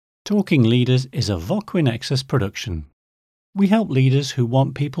Talking Leaders is a Voqua Nexus production. We help leaders who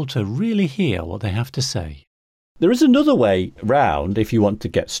want people to really hear what they have to say. There is another way round if you want to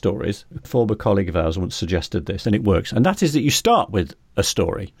get stories. A former colleague of ours once suggested this, and it works. And that is that you start with a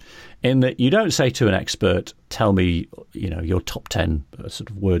story, in that you don't say to an expert, tell me, your top 10 sort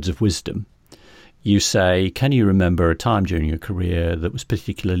of words of wisdom. You say, can you remember a time during your career that was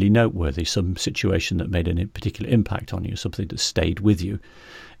particularly noteworthy, some situation that made a particular impact on you, something that stayed with you?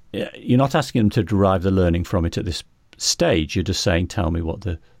 You're not asking them to derive the learning from it at this stage. You're just saying, tell me what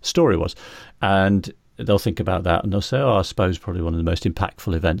the story was. And they'll think about that and they'll say, I suppose probably one of the most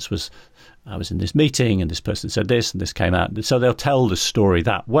impactful events was I was in this meeting and this person said this and this came out. So they'll tell the story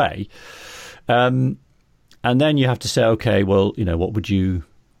that way. And then you have to say, okay, well, what did you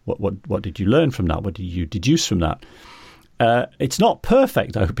learn from that? What did you deduce from that? It's not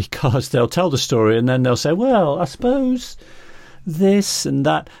perfect, though, because they'll tell the story and then they'll say, well, I suppose this and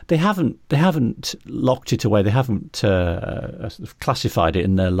that. They haven't locked it away. They haven't classified it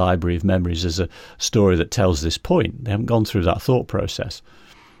in their library of memories as a story that tells this point. They haven't gone through that thought process.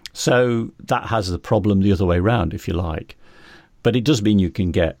 So that has the problem the other way around, if you like. But it does mean you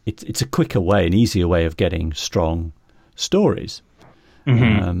can get it's a quicker way, an easier way of getting strong stories.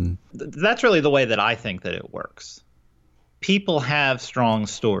 Mm-hmm. That's really the way that I think that it works. People have strong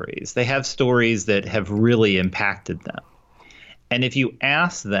stories. They have stories that have really impacted them. And if you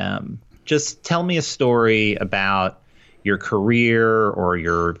ask them, just tell me a story about your career or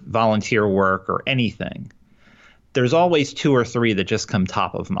your volunteer work or anything, there's always two or three that just come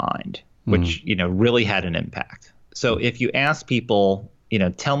top of mind, which, really had an impact. So if you ask people,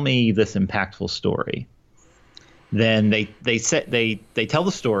 tell me this impactful story, then they tell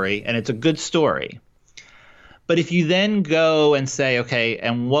the story and it's a good story. But if you then go and say, okay,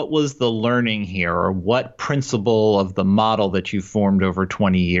 and what was the learning here, or what principle of the model that you formed over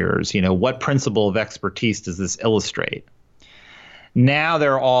 20 years, what principle of expertise does this illustrate? Now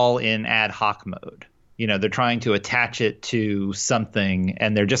they're all in ad hoc mode. They're trying to attach it to something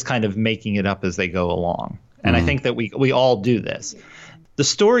and they're just kind of making it up as they go along. And I think that we all do this. The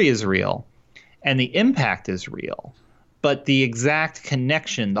story is real and the impact is real. But the exact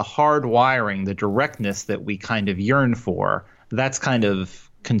connection, the hard wiring, the directness that we kind of yearn for, that's kind of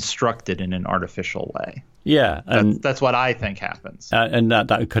constructed in an artificial way. Yeah. And that's what I think happens. And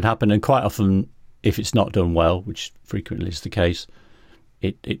that could happen. And quite often, if it's not done well, which frequently is the case,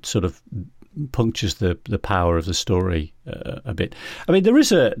 it sort of punctures the power of the story a bit. I mean, there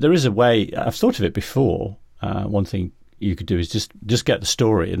is a way, I've thought of it before. One thing you could do is just get the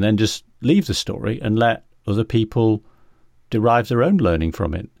story and then just leave the story and let other people derive their own learning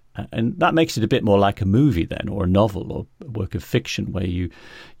from it. And that makes it a bit more like a movie then, or a novel, or a work of fiction where you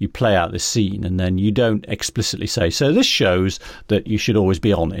play out this scene and then you don't explicitly say, so this shows that you should always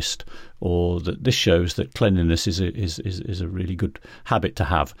be honest, or that this shows that cleanliness is a really good habit to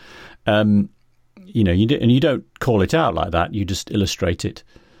have. You don't call it out like that. You just illustrate it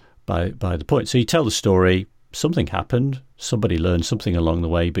by the point. So you tell the story, something happened, somebody learned something along the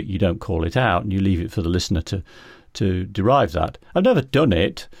way, but you don't call it out and you leave it for the listener to derive that. I've never done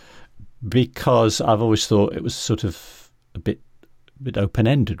it because I've always thought it was sort of a bit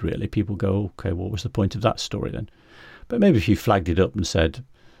open-ended, really. People go, okay, what was the point of that story then? But maybe if you flagged it up and said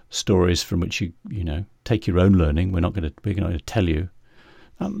stories from which you take your own learning, we're not going to tell you.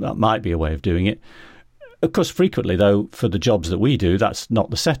 That might be a way of doing it. Of course, frequently, though, for the jobs that we do, that's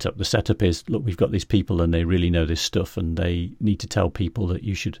not the setup. The setup is, look, we've got these people and they really know this stuff and they need to tell people that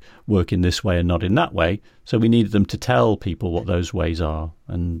you should work in this way and not in that way. So we need them to tell people what those ways are.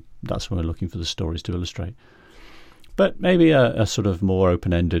 And that's when we're looking for the stories to illustrate. But maybe a sort of more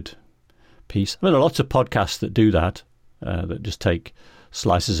open-ended piece. I mean, there are lots of podcasts that do that just take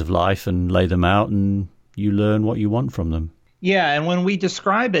slices of life and lay them out and you learn what you want from them. Yeah, and when we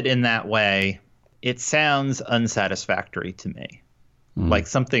describe it in that way, it sounds unsatisfactory to me. Like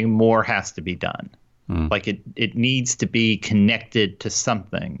something more has to be done. Like it needs to be connected to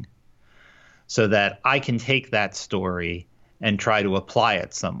something so that I can take that story and try to apply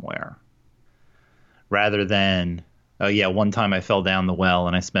it somewhere. Rather than, oh yeah, one time I fell down the well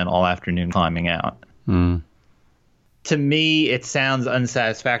and I spent all afternoon climbing out. To me, it sounds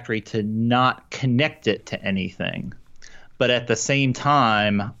unsatisfactory to not connect it to anything. But at the same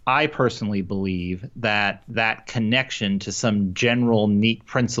time, I personally believe that that connection to some general neat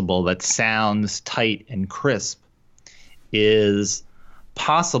principle that sounds tight and crisp is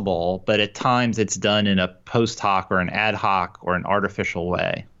possible, but at times it's done in a post hoc or an ad hoc or an artificial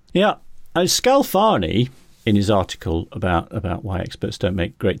way. Yeah. And Scalfani, in his article about why experts don't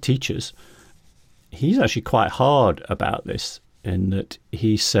make great teachers, he's actually quite hard about this. in that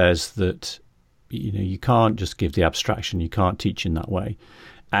he says that you can't just give the abstraction, you can't teach in that way.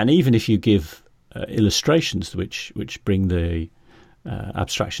 And even if you give illustrations which bring the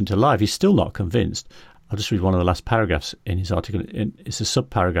abstraction to life, he's still not convinced. I'll just read one of the last paragraphs in his article. It's a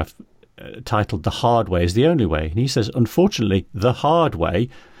subparagraph titled "The Hard Way is the Only Way." And he says, unfortunately, the hard way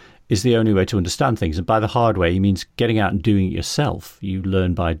is the only way to understand things. And by the hard way, he means getting out and doing it yourself. You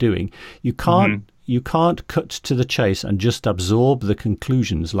learn by doing. You can't cut to the chase and just absorb the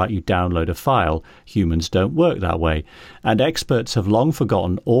conclusions like you download a file. Humans don't work that way. And experts have long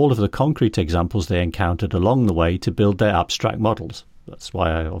forgotten all of the concrete examples they encountered along the way to build their abstract models. That's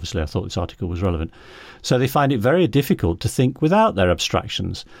why I thought this article was relevant. So they find it very difficult to think without their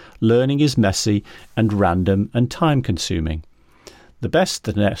abstractions. Learning is messy and random and time-consuming. The best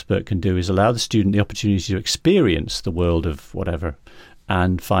that an expert can do is allow the student the opportunity to experience the world of whatever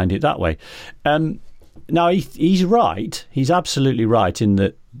and find it that way. Now, he's right. He's absolutely right in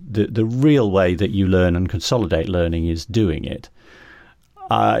that the real way that you learn and consolidate learning is doing it.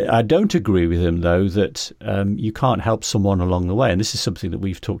 I don't agree with him, though, that you can't help someone along the way. And this is something that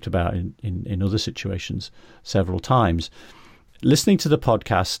we've talked about in other situations several times. Listening to the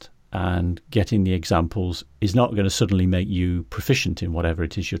podcast and getting the examples is not going to suddenly make you proficient in whatever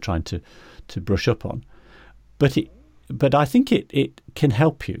it is you're trying to brush up on. But I think it can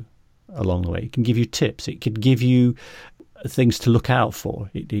help you along the way. It can give you tips. It could give you things to look out for.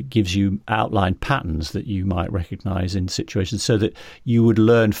 It gives you outline patterns that you might recognize in situations so that you would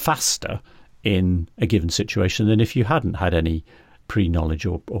learn faster in a given situation than if you hadn't had any pre-knowledge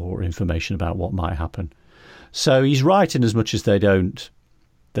or information about what might happen. So he's right in as much as they're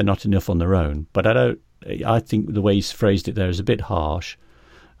not enough on their own. But I think the way he's phrased it there is a bit harsh.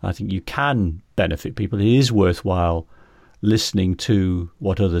 I think you can benefit people. It is worthwhile listening to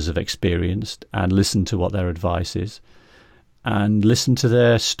what others have experienced and listen to what their advice is and listen to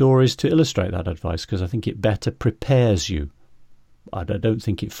their stories to illustrate that advice, because I think it better prepares you. I don't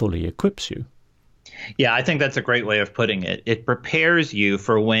think it fully equips you. Yeah, I think that's a great way of putting it. It prepares you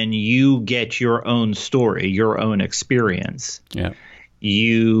for when you get your own story, your own experience. Yeah.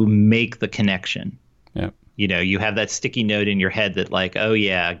 You make the connection. Yeah. You have that sticky note in your head that like, oh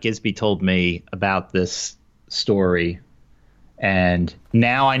yeah, Gisby told me about this story, and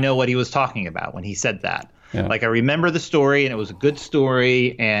now I know what he was talking about when he said that. Yeah. Like, I remember the story, and it was a good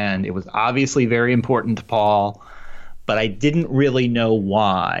story, and it was obviously very important to Paul, but I didn't really know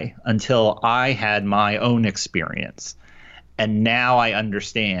why until I had my own experience. And now I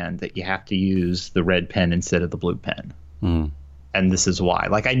understand that you have to use the red pen instead of the blue pen. Mm. And this is why.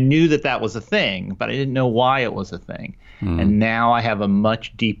 Like, I knew that was a thing, but I didn't know why it was a thing. And now I have a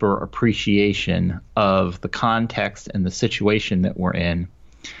much deeper appreciation of the context and the situation that we're in.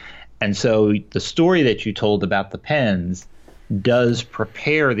 And so the story that you told about the pens does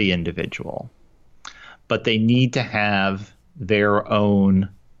prepare the individual, but they need to have their own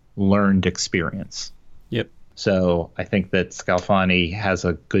learned experience. Yep. So I think that Scalfani has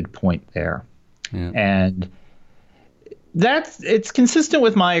a good point there. Yeah. And it's consistent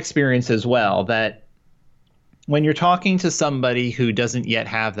with my experience as well, that when you're talking to somebody who doesn't yet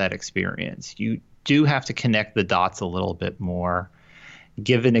have that experience, you do have to connect the dots a little bit more,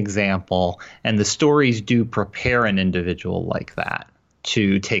 give an example, and the stories do prepare an individual like that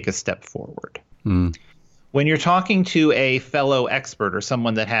to take a step forward. Mm. When you're talking to a fellow expert or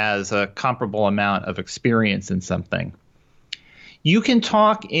someone that has a comparable amount of experience in something, you can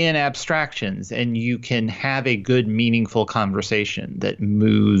talk in abstractions and you can have a good, meaningful conversation that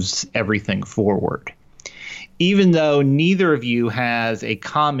moves everything forward. Even though neither of you has a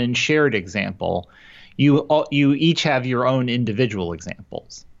common shared example, you each have your own individual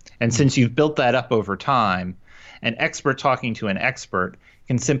examples. And since you've built that up over time, an expert talking to an expert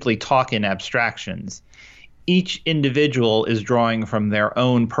can simply talk in abstractions. Each individual is drawing from their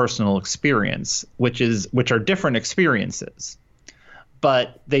own personal experience, which are different experiences.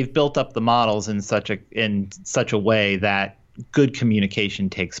 But they've built up the models in such a way that good communication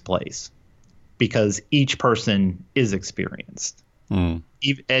takes place, because each person is experienced. Mm.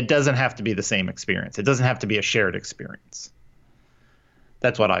 It doesn't have to be the same experience. It doesn't have to be a shared experience.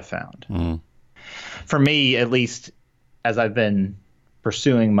 That's what I found. Mm. For me, at least, as I've been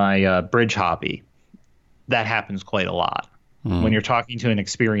pursuing my bridge hobby, that happens quite a lot. Mm. When you're talking to an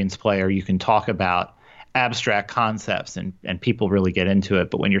experienced player, you can talk about abstract concepts and people really get into it.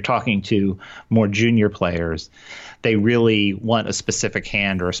 But when you're talking to more junior players, they really want a specific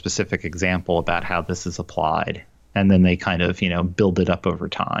hand or a specific example about how this is applied. And then they kind of, build it up over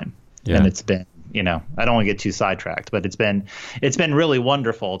time. Yeah. And it's been, I don't want to get too sidetracked, but it's been really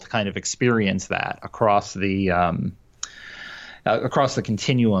wonderful to kind of experience that across the across the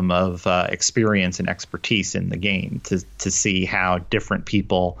continuum of experience and expertise in the game to see how different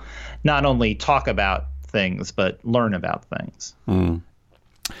people not only talk about things but learn about things. Mm.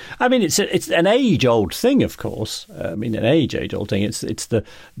 I mean, it's an age-old thing, of course. An age-old thing. It's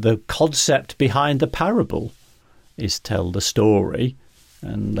the concept behind the parable is tell the story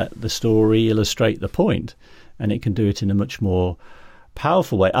and let the story illustrate the point, and it can do it in a much more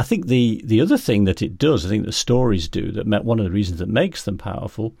powerful way. I think the other thing that it does, I think that stories do, that one of the reasons that makes them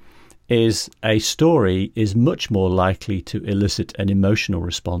powerful, is a story is much more likely to elicit an emotional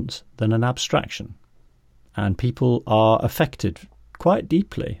response than an abstraction, and people are affected quite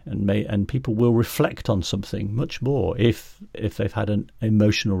deeply, and people will reflect on something much more if they've had an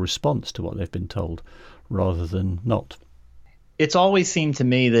emotional response to what they've been told, rather than not. It's always seemed to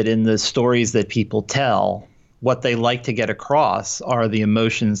me that in the stories that people tell, what they like to get across are the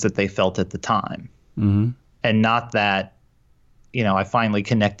emotions that they felt at the time. Mm-hmm. And not that, I finally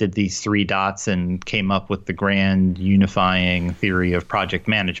connected these three dots and came up with the grand unifying theory of project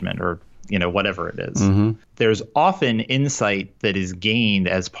management, or whatever it is. Mm-hmm. There's often insight that is gained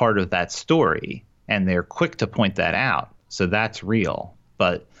as part of that story, and they're quick to point that out. So that's real.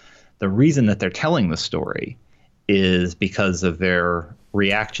 But the reason that they're telling the story is because of their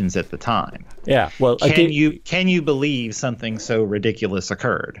reactions at the time. Yeah. Well, can you believe something so ridiculous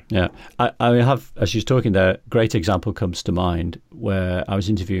occurred? Yeah. I have, as you're talking there, a great example comes to mind where I was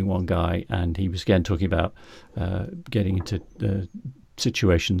interviewing one guy, and he was again talking about getting into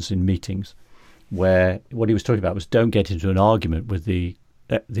situations in meetings where what he was talking about was don't get into an argument with the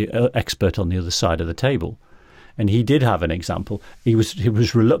expert on the other side of the table. And he did have an example. He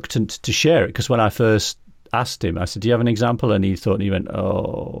was reluctant to share it, because when I first asked him, I said, do you have an example? And he went,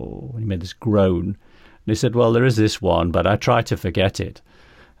 oh, he made this groan. And he said, well, there is this one, but I try to forget it.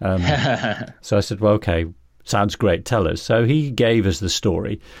 So I said, well, okay, sounds great, tell us. So he gave us the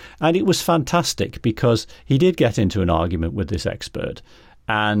story, and it was fantastic because he did get into an argument with this expert,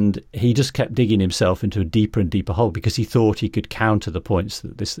 and he just kept digging himself into a deeper and deeper hole because he thought he could counter the points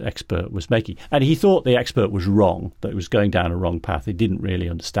that this expert was making. And he thought the expert was wrong, that it was going down a wrong path. He didn't really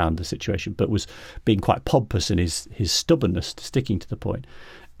understand the situation, but was being quite pompous in his stubbornness, sticking to the point.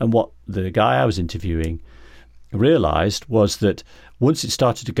 And what the guy I was interviewing realised was that once it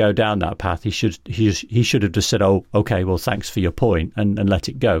started to go down that path, he should have just said, oh, okay, well, thanks for your point, and let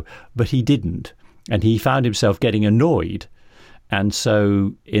it go. But he didn't. And he found himself getting annoyed. And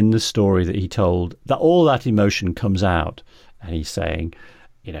so in the story that he told, that all that emotion comes out, and he's saying,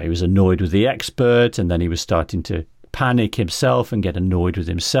 he was annoyed with the expert, and then he was starting to panic himself and get annoyed with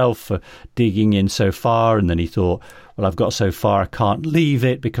himself for digging in so far. And then he thought, well, I've got so far, I can't leave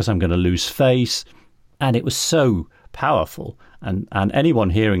it because I'm going to lose face. And it was so powerful. And anyone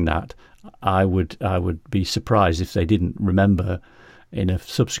hearing that, I would be surprised if they didn't remember in a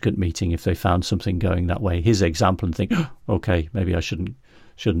subsequent meeting, if they found something going that way, his example, and think, okay, maybe I shouldn't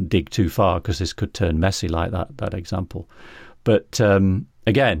dig too far because this could turn messy like that example. But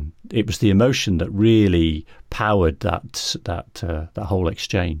again, it was the emotion that really powered that whole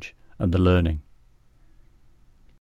exchange and the learning.